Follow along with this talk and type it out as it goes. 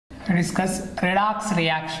discuss redox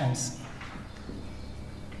reactions.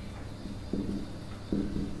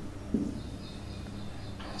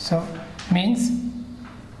 So means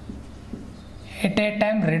at a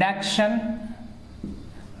time reduction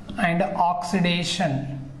and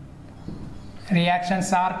oxidation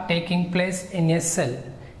reactions are taking place in a cell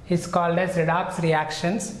is called as redox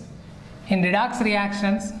reactions. In redox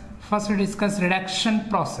reactions, first we discuss reduction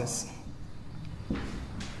process.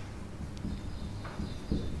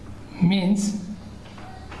 Means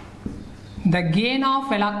the gain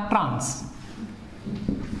of electrons.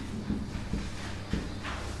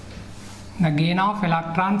 The gain of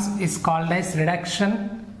electrons is called as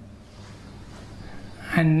reduction.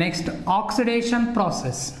 And next, oxidation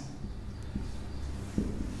process.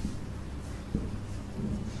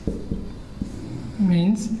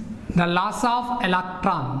 Means the loss of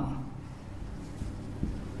electron.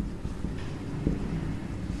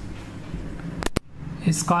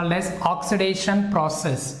 Is called as oxidation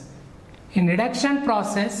process. In reduction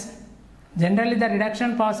process, generally the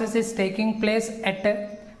reduction process is taking place at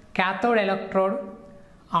a cathode electrode.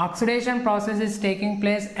 Oxidation process is taking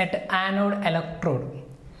place at anode electrode.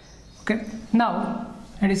 Okay. Now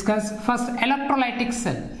we discuss first electrolytic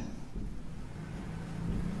cell.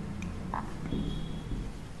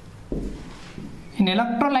 In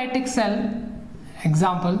electrolytic cell,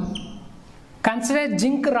 example, consider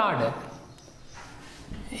zinc rod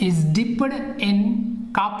is dipped in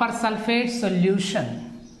copper sulfate solution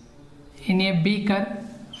in a beaker.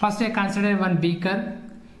 First I consider one beaker.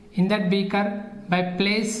 In that beaker I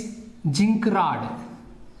place zinc rod.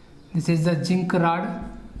 This is the zinc rod.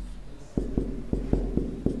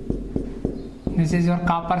 This is your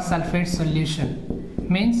copper sulfate solution.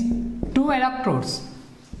 Means two electrodes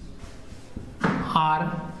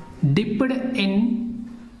are dipped in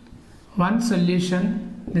one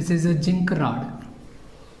solution. This is a zinc rod.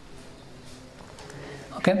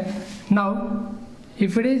 Okay. Now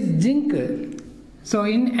if it is zinc, so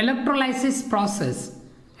in electrolysis process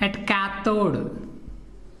at cathode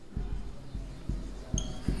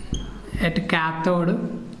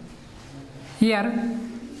here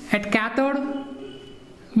at cathode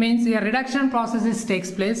means here reduction process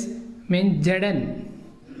takes place, means Zn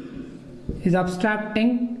is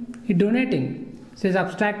abstracting, is donating, so is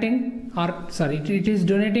abstracting, or sorry, it is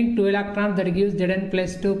donating 2 electrons, that gives Zn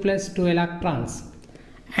plus 2 electrons.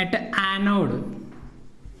 At anode,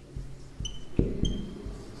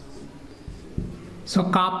 so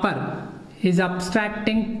copper is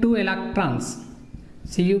abstracting 2 electrons.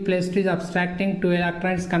 Cu plus 2 is abstracting 2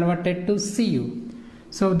 electrons, converted to Cu.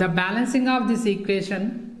 So the balancing of this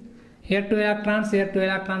equation, here 2 electrons, here 2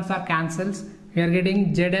 electrons are cancels. We are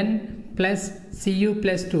getting Zn plus Cu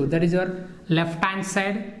plus 2. That is your left hand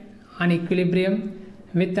side on equilibrium.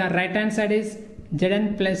 With the right hand side is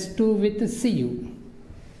Zn plus 2 with Cu.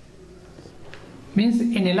 Means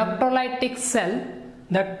in electrolytic cell,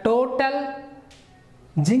 the total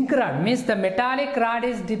zinc rod, means the metallic rod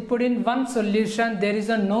is dipped in one solution. There is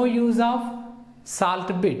no use of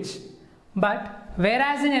salt bits. But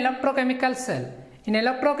whereas in electrochemical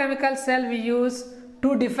cell we use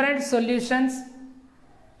two different solutions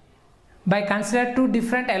by consider two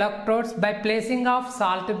different electrodes by placing of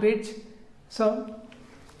salt bits. So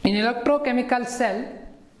in electrochemical cell,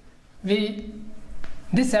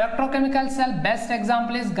 this electrochemical cell, best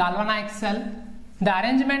example is galvanic cell. The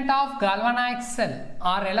arrangement of galvanic cell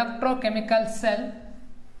or electrochemical cell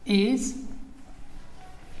is,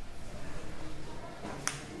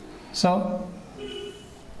 so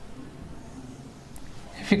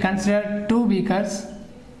if you consider two beakers,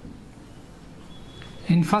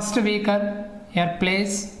 in first beaker here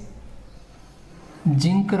place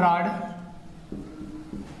zinc rod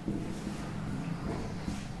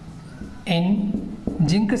in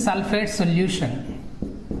zinc sulfate solution.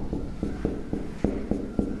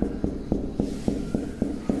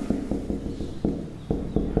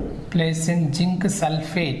 Place in zinc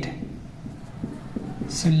sulfate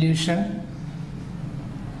solution.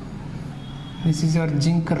 This is your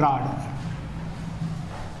zinc rod.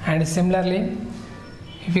 And similarly,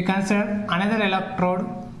 if you consider another electrode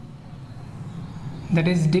that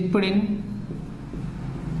is dipped in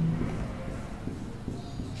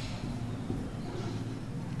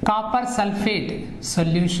copper sulfate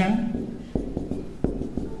solution,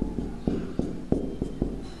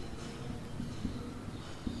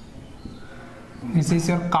 this is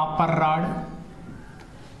your copper rod.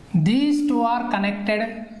 These two are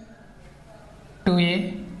connected to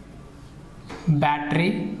a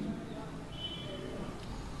battery.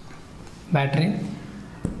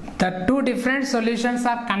 The two different solutions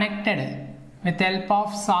are connected with help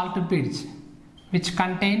of salt bridge. which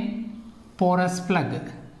contain porous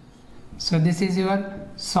plug. So this is your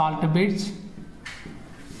salt bridge.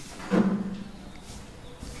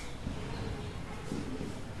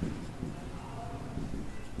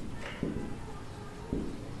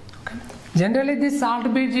 Okay. Generally this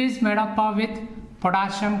salt bridge is made up of with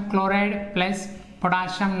potassium chloride plus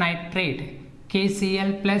potassium nitrate,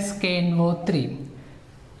 KCl plus KNO3.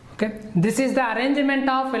 Okay. This is the arrangement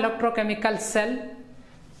of electrochemical cell.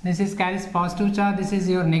 This is carries positive charge, this is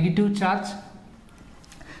your negative charge.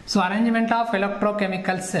 So arrangement of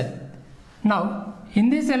electrochemical cell. Now in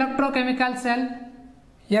this electrochemical cell,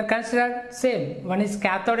 you are considered same. One is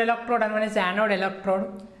cathode electrode and one is anode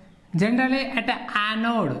electrode. Generally at an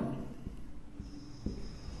anode,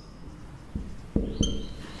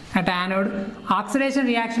 oxidation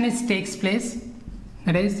reaction takes place.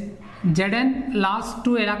 That is, Zn lost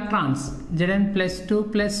 2 electrons. Zn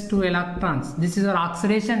plus 2 electrons. This is our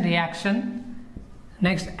oxidation reaction.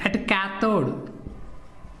 Next, at cathode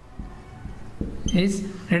is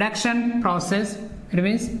reduction process. It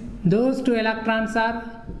means those 2 electrons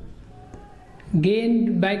are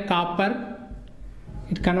gained by copper.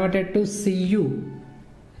 It converted to Cu.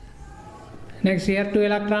 Next, here 2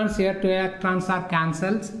 electrons, here 2 electrons are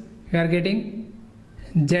cancelled. We are getting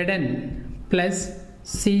Zn plus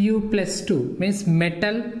Cu plus 2, means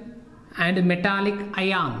metal and metallic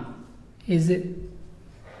ion is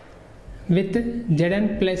with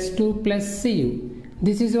Zn plus 2 plus Cu.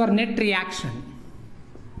 This is your net reaction.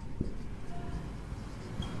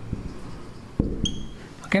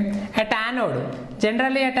 Okay. At anode,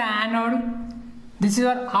 generally at anode, this is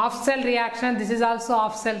your off cell reaction. This is also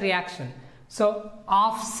off cell reaction. So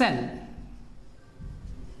off cell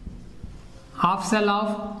of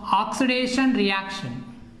oxidation reaction,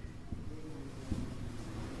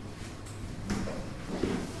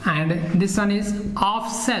 and this one is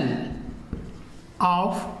off cell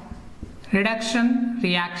of reduction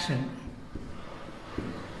reaction.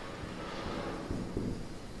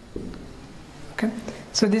 Okay,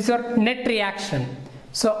 so this is your net reaction.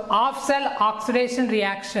 So off cell oxidation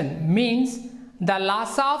reaction means the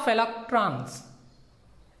loss of electrons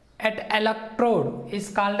at electrode is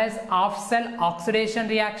called as off cell oxidation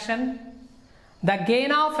reaction. The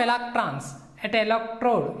gain of electrons at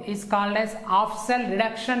electrode is called as off cell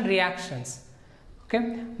reduction reactions.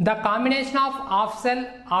 Okay, the combination of off cell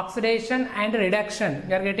oxidation and reduction,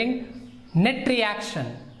 we are getting net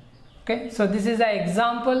reaction. Okay, so this is an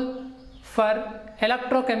example for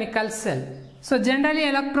electrochemical cell. So generally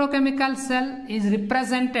electrochemical cell is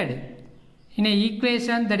represented in an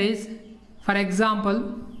equation, that is, for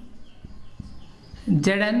example,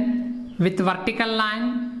 Zn with vertical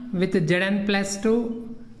line with Zn plus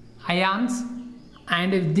 2 ions,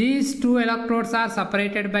 and if these 2 electrodes are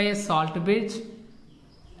separated by a salt bridge,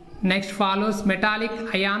 next follows metallic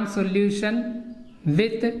ion solution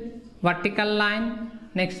with vertical line,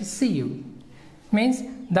 next Cu. Means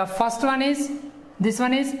the first one is, this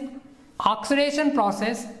one is oxidation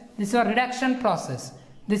process, this is your reduction process.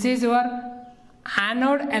 This is your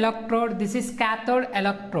anode electrode, this is cathode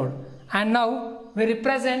electrode. And now we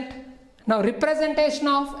represent, representation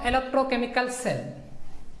of electrochemical cell.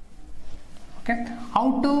 Okay,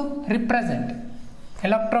 how to represent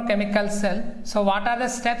electrochemical cell? So what are the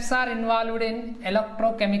steps are involved in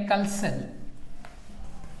electrochemical cell?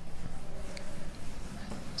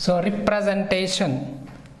 So representation.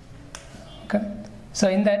 Okay, so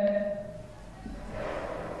in that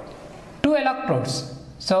 2 electrodes.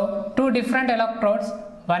 So 2 different electrodes.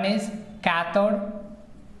 One is cathode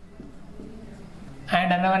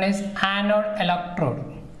and another one is anode electrode.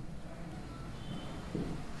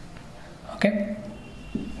 Okay,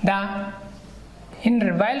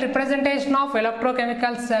 while representation of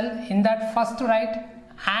electrochemical cell, in that first write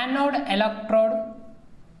anode electrode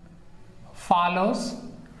follows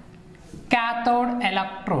cathode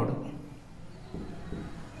electrode.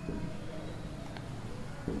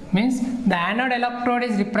 Means the anode electrode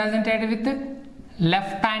is represented with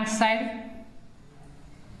left hand side,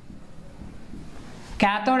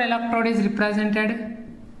 cathode electrode is represented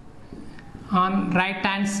on right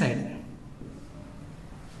hand side.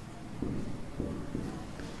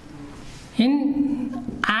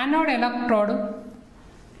 In anode electrode,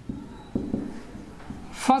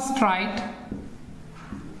 first write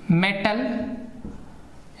metal,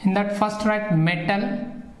 in that first write metal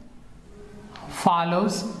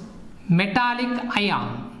follows metallic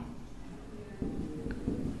ion,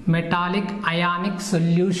 metallic ionic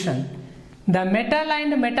solution. The metal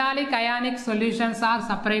and metallic ionic solutions are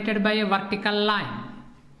separated by a vertical line.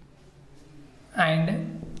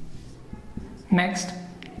 And next,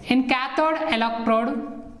 in cathode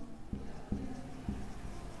electrode,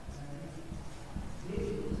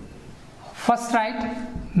 First write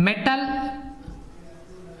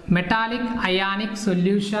metallic ionic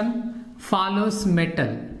solution follows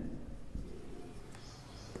metal.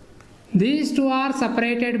 These two are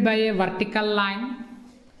separated by a vertical line.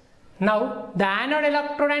 Now the anode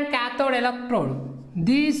electrode and cathode electrode,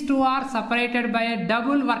 these two are separated by a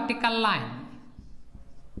double vertical line.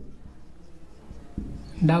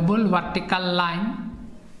 Double vertical line.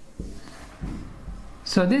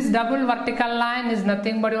 So this double vertical line is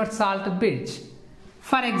nothing but your salt bridge.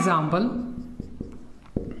 For example,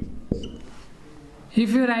 if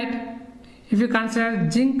you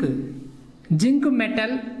consider zinc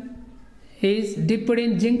metal is dipped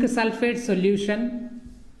in zinc sulfate solution,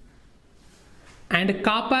 and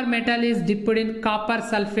copper metal is dipped in copper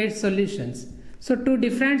sulfate solutions. So two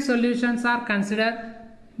different solutions are considered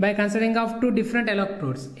by considering of two different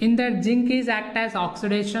electrodes. In that, zinc is act as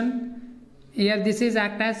oxidation, here this is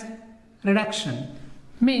act as reduction.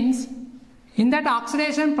 Means in that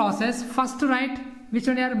oxidation process, first write which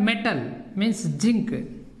one are metal, means zinc,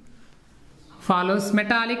 follows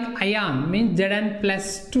metallic ion, means Zn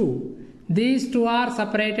plus 2. These two are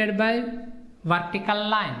separated by vertical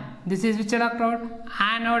line. This is which electrode?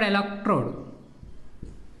 Anode electrode.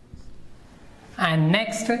 And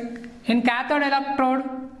next, in cathode electrode,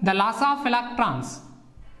 the loss of electrons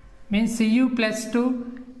means Cu plus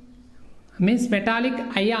 2, means metallic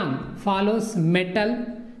ion follows metal.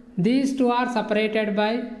 These two are separated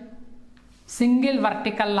by single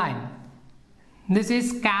vertical line. This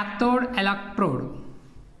is cathode electrode.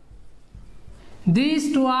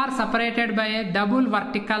 These two are separated by a double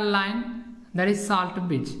vertical line, that is salt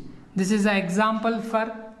bridge. This is an example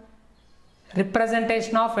for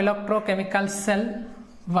representation of electrochemical cell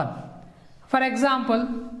 1. For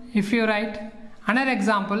example, if you write another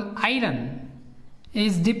example, iron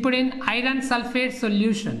is dipped in iron sulfate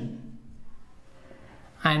solution,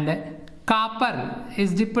 and copper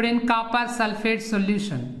is dipped in copper sulfate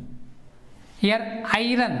solution. Here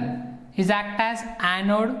iron is act as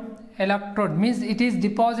anode electrode, means it is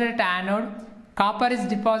deposited anode, copper is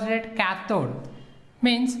deposited cathode.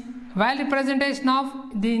 Means while representation of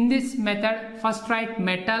in this method, first write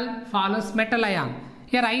metal follows metal ion.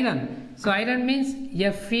 Here iron, so iron means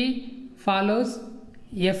Fe follows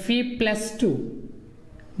Fe plus 2.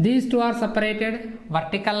 These two are separated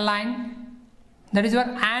vertical line, that is your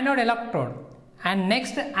anode electrode. And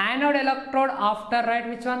next, anode electrode after write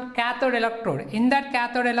which one? Cathode electrode. In that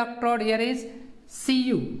cathode electrode, here is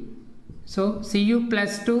Cu. So Cu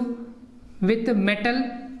plus 2 with metal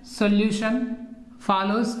solution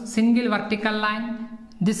follows single vertical line.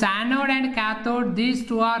 This anode and cathode, these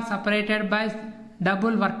two are separated by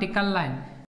double vertical line.